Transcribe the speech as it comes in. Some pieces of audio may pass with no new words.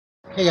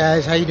Hey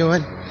guys, how you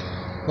doing?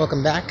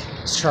 Welcome back.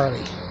 It's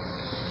Charlie.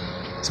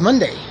 It's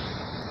Monday.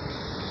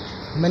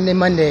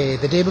 Monday,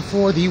 the day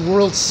before the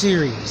World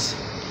Series.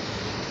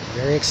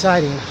 Very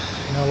exciting.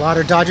 I know a lot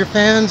of Dodger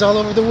fans all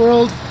over the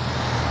world.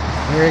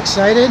 Very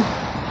excited.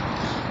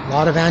 A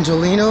lot of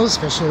Angelinos,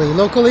 especially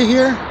locally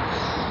here.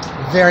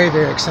 Very,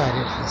 very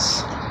excited.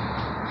 It's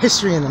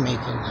history in the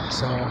making.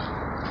 So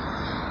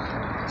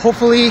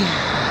hopefully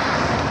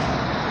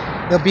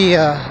there'll be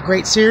a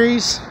great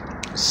series,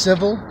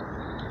 civil.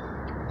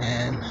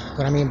 And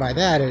what I mean by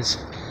that is,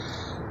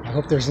 I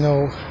hope there's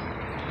no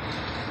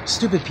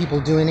stupid people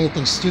doing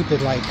anything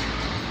stupid like,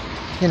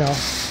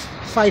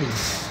 fighting.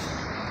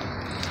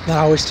 That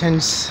always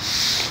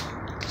tends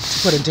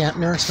to put a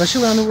dampener,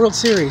 especially around the World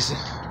Series.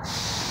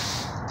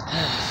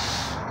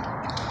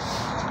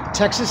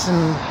 Texas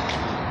and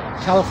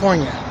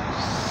California.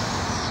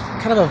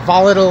 Kind of a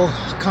volatile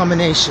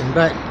combination,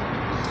 but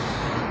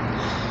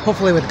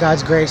hopefully with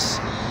God's grace,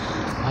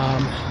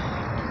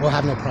 we'll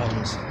have no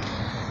problems.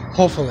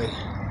 Hopefully.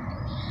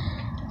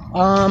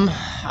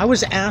 I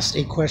was asked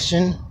a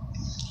question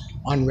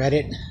on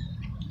Reddit.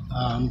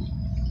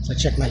 So I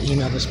checked my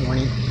email this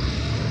morning.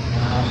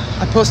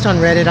 I post on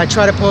Reddit. I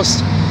try to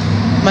post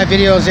my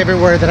videos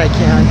everywhere that I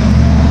can.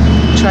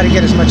 Try to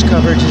get as much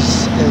coverage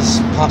as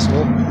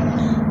possible.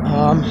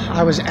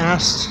 I was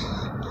asked...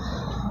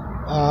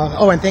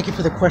 and thank you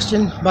for the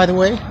question, by the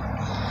way.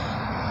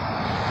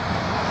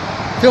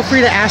 Feel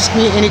free to ask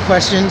me any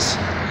questions.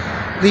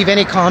 Leave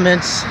any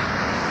comments.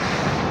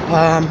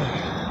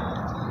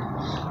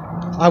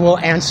 I will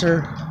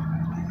answer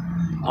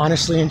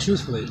honestly and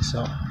truthfully.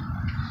 So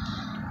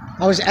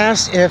I was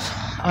asked if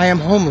I am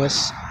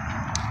homeless,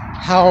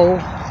 how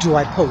do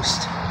I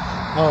post?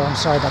 Oh, I'm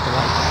sorry about the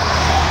light.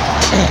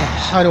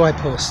 How do I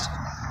post?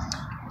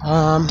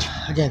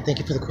 Again, thank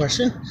you for the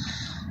question.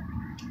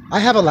 I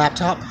have a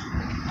laptop.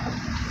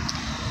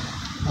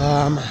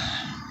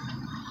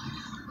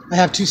 I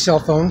have two cell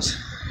phones,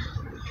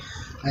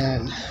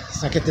 and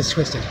let's not get this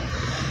twisted.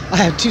 I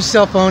have two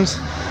cell phones,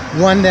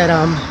 one that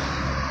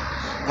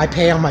I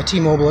pay on my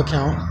T-Mobile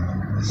account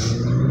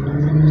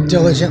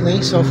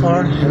diligently so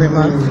far every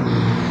month,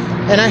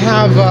 and I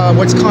have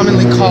what's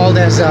commonly called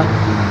as an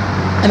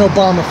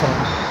Obama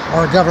phone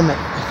or a government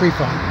free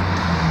phone.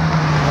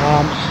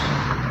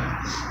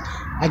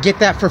 I get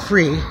that for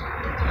free.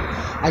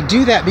 I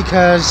do that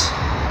because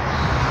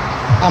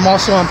I'm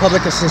also on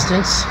public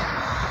assistance,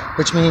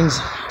 which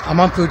means I'm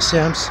on food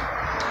stamps,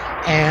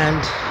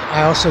 and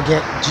I also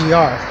get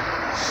GR.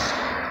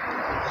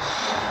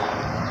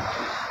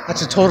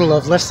 That's a total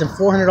of less than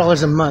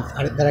 $400 a month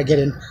that I get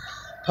in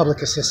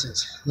public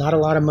assistance. Not a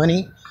lot of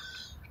money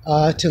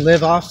to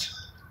live off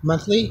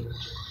monthly.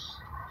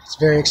 It's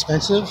very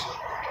expensive.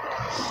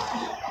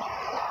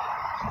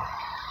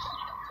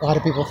 A lot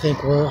of people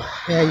think, well,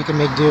 yeah, you can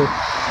make do.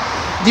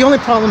 The only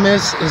problem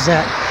is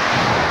that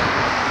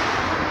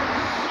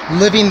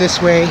living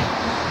this way,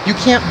 you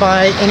can't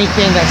buy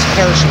anything that's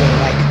perishable,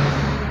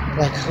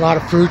 like a lot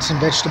of fruits and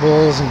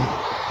vegetables and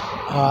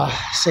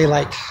say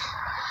like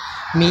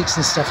meats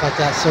and stuff like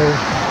that. So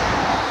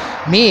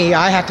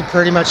I have to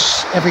pretty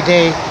much every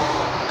day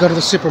go to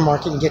the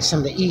supermarket and get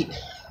something to eat,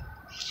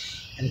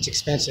 and it's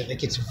expensive. It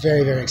gets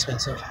very, very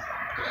expensive.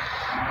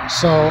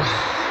 So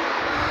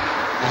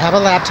I have a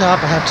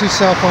laptop, I have two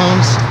cell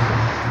phones,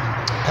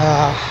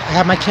 I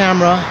have my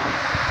camera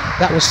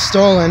that was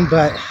stolen,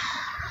 but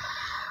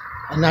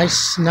a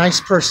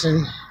nice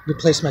person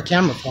replaced my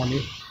camera for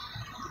me.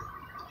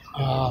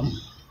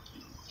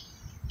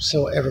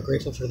 So ever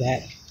grateful for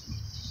that.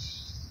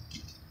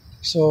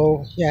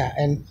 So yeah,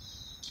 and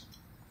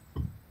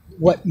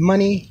what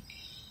money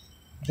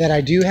that I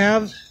do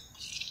have,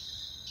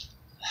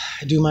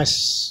 I do my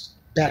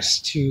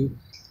best to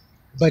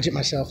budget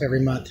myself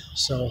every month.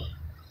 So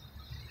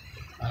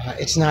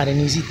it's not an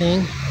easy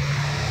thing.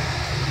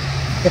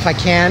 If I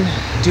can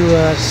do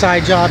a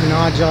side job, an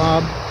odd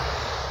job,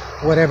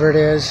 whatever it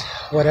is,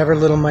 whatever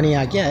little money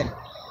I get,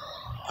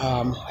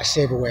 I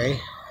save away.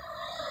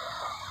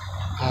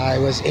 I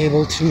was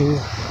able to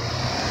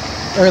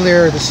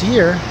earlier this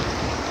year,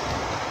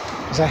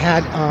 because I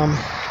had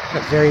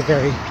a very,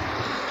 very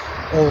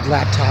old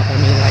laptop. I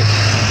mean, like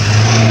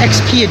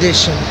XP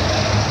edition,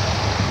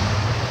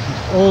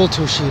 old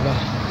Toshiba.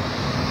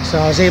 So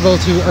I was able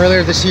to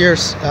earlier this year,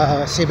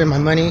 saving my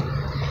money,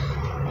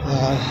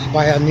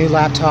 buy a new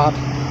laptop,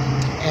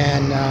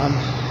 and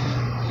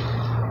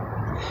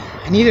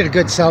I needed a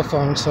good cell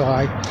phone, so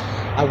I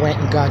went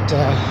and got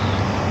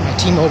my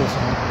T-Mobile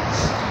phone.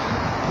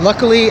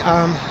 Luckily,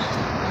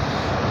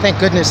 thank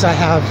goodness I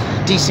have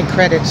decent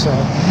credit, so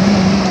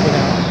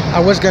I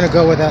was going to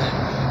go with a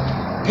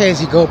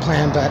pay-as-you-go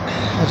plan, but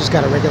I just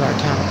got a regular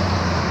account.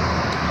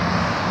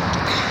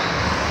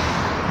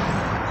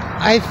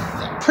 I'm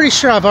pretty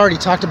sure I've already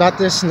talked about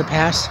this in the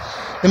past.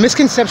 The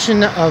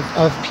misconception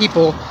of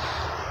people,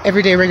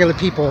 everyday regular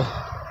people,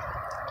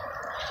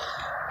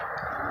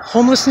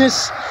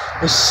 homelessness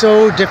is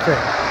so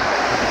different.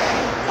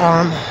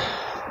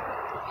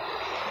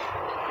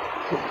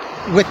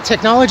 With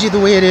technology the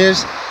way it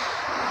is,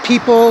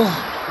 people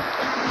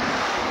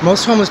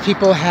Most homeless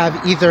people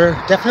have either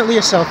definitely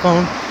a cell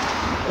phone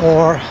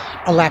or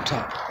a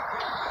laptop.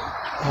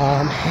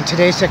 In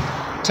today's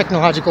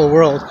technological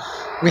world,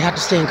 we have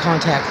to stay in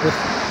contact with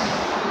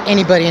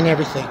anybody and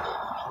everything,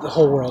 the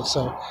whole world.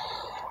 So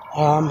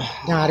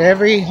not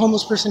every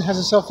homeless person has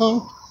a cell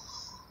phone,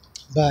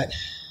 but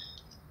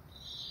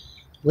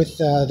with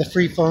the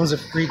free phones, the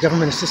free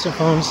government assistant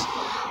phones,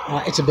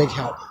 it's a big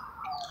help,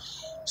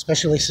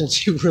 especially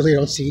since you really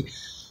don't see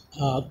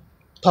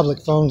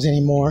public phones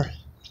anymore.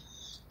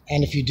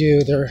 And if you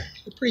do, they're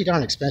pretty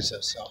darn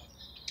expensive. So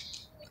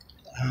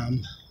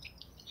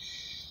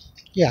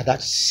yeah,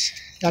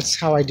 that's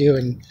how I do.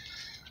 And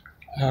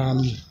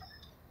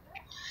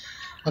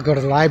I'll go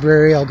to the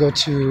library, I'll go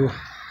to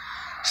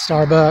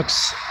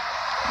Starbucks,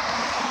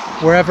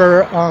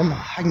 wherever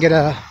I can get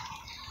a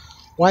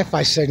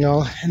Wi-Fi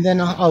signal, and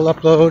then I'll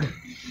upload,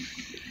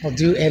 I'll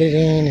do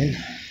editing and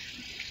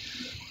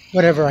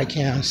whatever I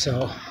can.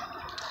 So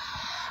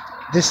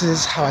this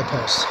is how I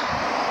post.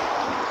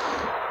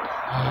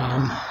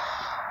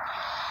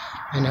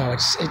 I know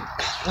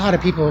a lot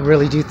of people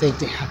really do think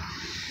that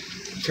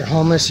if you're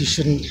homeless, you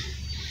shouldn't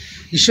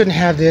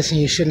have this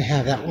and you shouldn't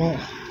have that. Well,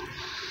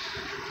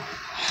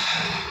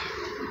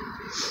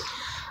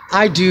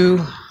 I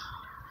do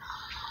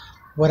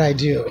what I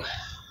do.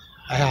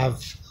 I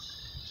have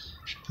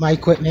my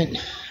equipment,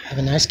 I have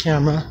a nice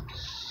camera,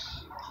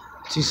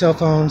 2 cell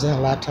phones and a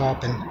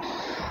laptop, and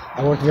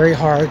I work very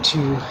hard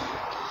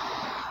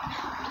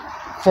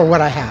for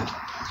what I have.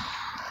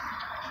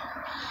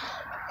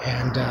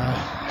 And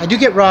I do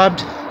get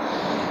robbed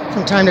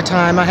from time to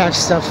time. I have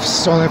stuff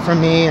stolen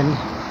from me, and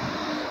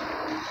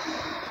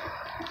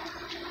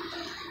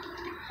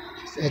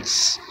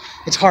it's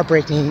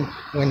heartbreaking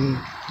when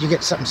you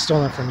get something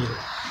stolen from you,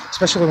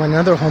 especially when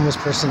another homeless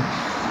person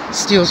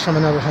steals from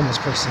another homeless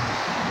person.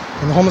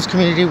 In the homeless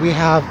community, we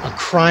have a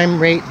crime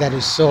rate that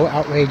is so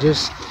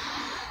outrageous.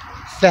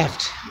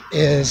 Theft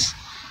is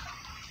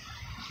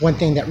one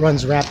thing that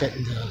runs rampant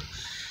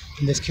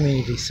in this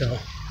community. So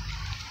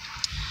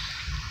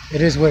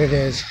it is what it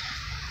is.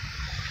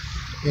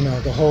 You know,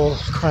 the whole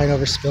crying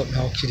over spilt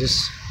milk, you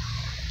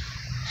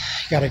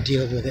gotta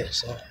deal with it.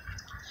 So,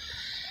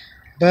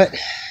 but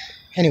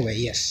anyway,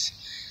 yes,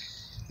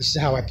 this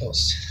is how I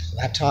post.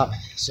 Laptop,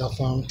 cell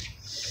phone.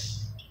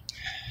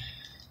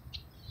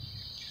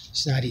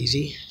 It's not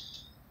easy.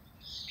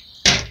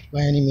 By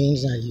any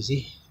means, not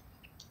easy.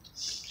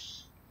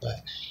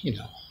 But, you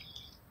know.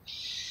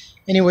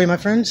 Anyway, my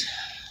friends,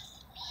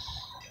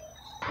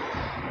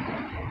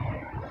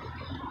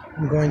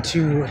 I'm going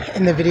to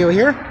end the video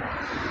here.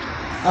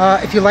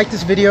 If you like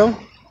this video,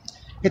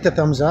 hit the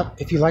thumbs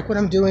up. If you like what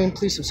I'm doing,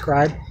 please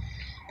subscribe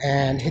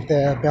and hit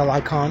the bell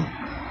icon.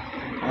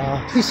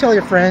 Please tell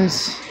your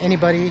friends,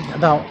 anybody,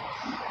 about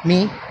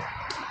me,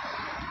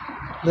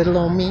 little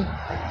old me,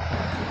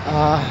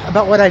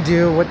 about what I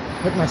do, what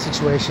my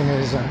situation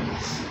is.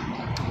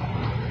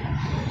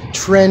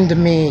 Trend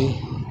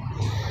me.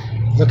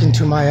 Look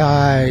into my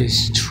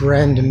eyes.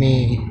 Trend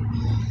me.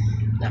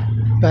 No,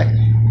 but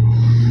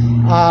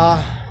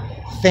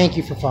thank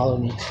you for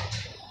following me.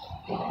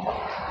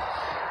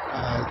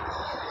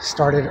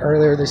 Started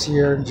earlier this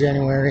year in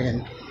January,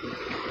 and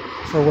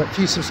for what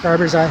few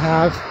subscribers I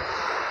have,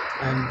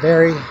 I'm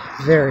very,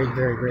 very,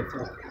 very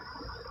grateful.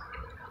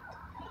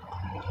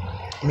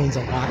 It means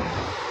a lot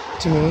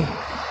to me.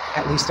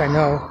 At least I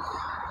know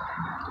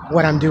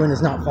what I'm doing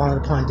is not falling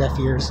upon deaf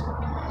ears.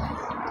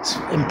 It's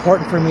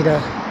important for me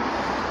to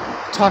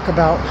talk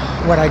about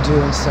what I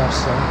do and stuff.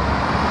 So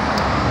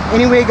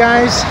anyway,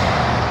 guys,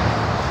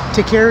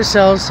 take care of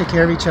yourselves, take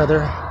care of each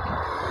other,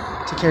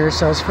 take care of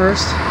yourselves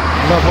first,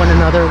 love one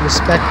another,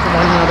 respect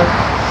one another.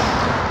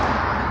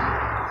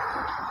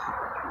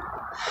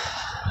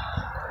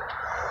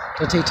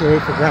 Don't take today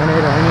for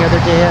granted or any other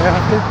day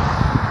after.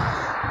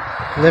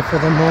 Live for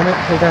the moment,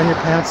 pull down your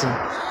pants and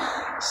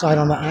slide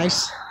on the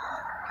ice.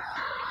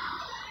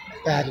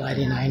 Bad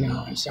lighting, I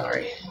know, I'm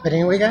sorry. But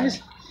anyway,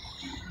 guys,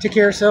 take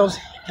care of yourselves,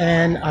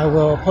 and I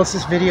will post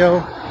this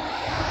video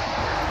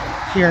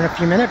here in a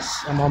few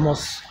minutes. I'm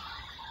almost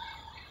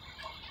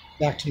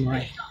back to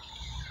my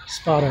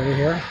spot over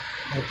here.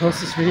 I'll post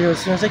this video as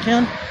soon as I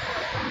can,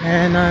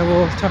 and I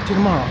will talk to you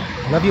tomorrow.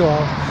 Love you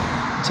all.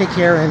 Take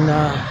care, and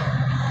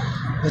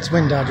let's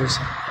win, Dodgers.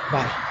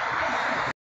 Bye.